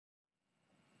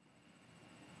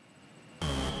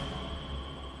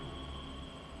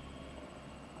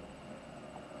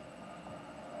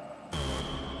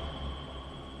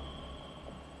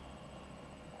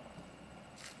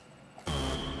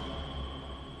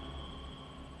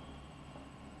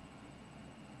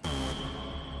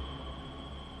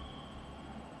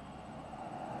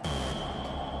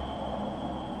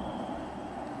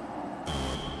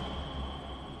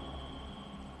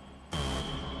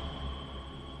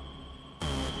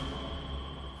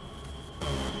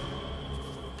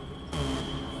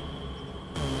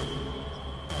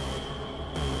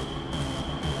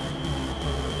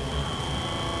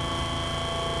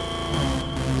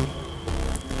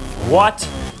What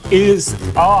is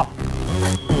up?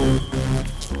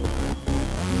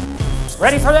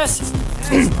 Ready for this?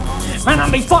 Man, I'll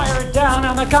be firing down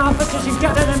on the competition,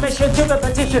 get an admission to the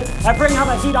petition. I bring out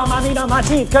the heat on my meat on my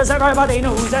teeth, cause everybody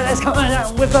knows that it's coming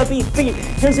out with a beat beat.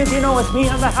 Cause if you know it's me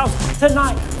in the house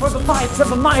tonight, for the fights of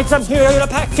the mites, I'm here to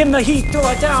pack in the heat, throw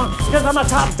it down, cause I'm a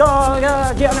top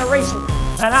dog generation.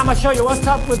 And I'ma show you what's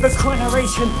up with the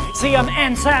queneration. See, I'm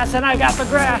NSASS and I got the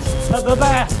grass of the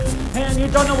bass. And you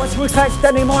don't know what to expect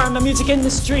anymore in the music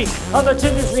industry. On the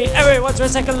tindustry, everyone's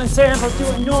recycling samples,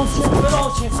 doing no shit with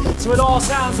all shit. So it all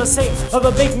sounds the same of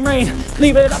a big brain.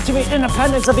 Leave it up to the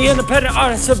independence of the independent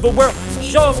artists of the world.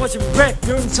 Show them what you break,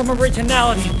 doing some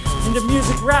originality. In the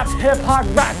music, rap, hip hop,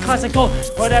 rock, classical,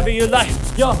 whatever you like.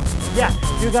 Yo, yeah,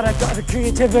 you gotta go to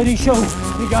creativity show.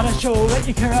 You gotta show that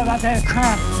you care about that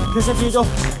crap. Cause if you don't,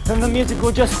 then the music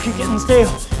will just keep getting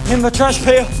stale in the trash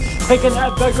pail. They can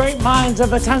have the great minds of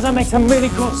the times that make some really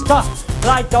cool stuff.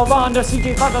 Like the Ronda,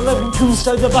 CJ for the living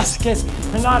tombstone, the buskets.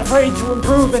 They're not afraid to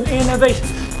improve and innovate.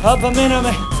 Up a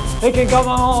minute, they can go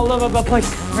all over the place.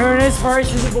 They're an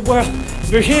inspiration to the world.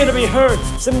 You're here to be heard.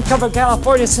 Some come from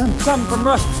California, some come from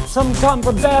Russia, some come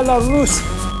from Belarus.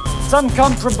 Some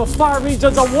come from the far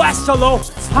regions of Westerlo.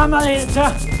 I'm in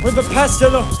town with the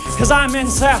pestillo, cause I'm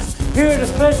NSASS. Here to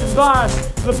spit some bars,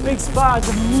 the big stars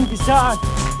of the movie stars.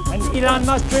 And Elon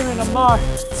Musk dreaming of Mars.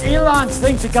 Elon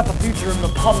thinks he got the future in the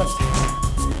public's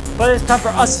hand. But it's time for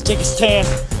us to take a stand.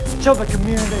 Show the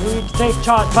community we can take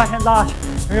charge by and large.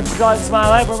 We're gonna God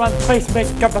smile, everyone face, make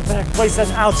the government place and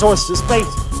outsource to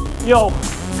space. Yo,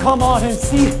 come on and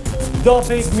see the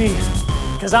big me.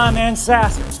 Cause I'm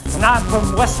NSASS and I'm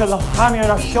from Westerlo. I'm here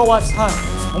to show what's hot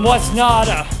and what's not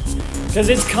cause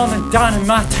it's coming down in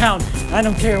my town. I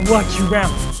don't care what you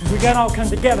round. We can all come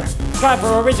together, try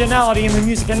for originality in the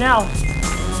music analysis.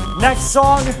 Next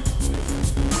song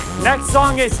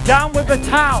is Down with the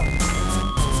Town.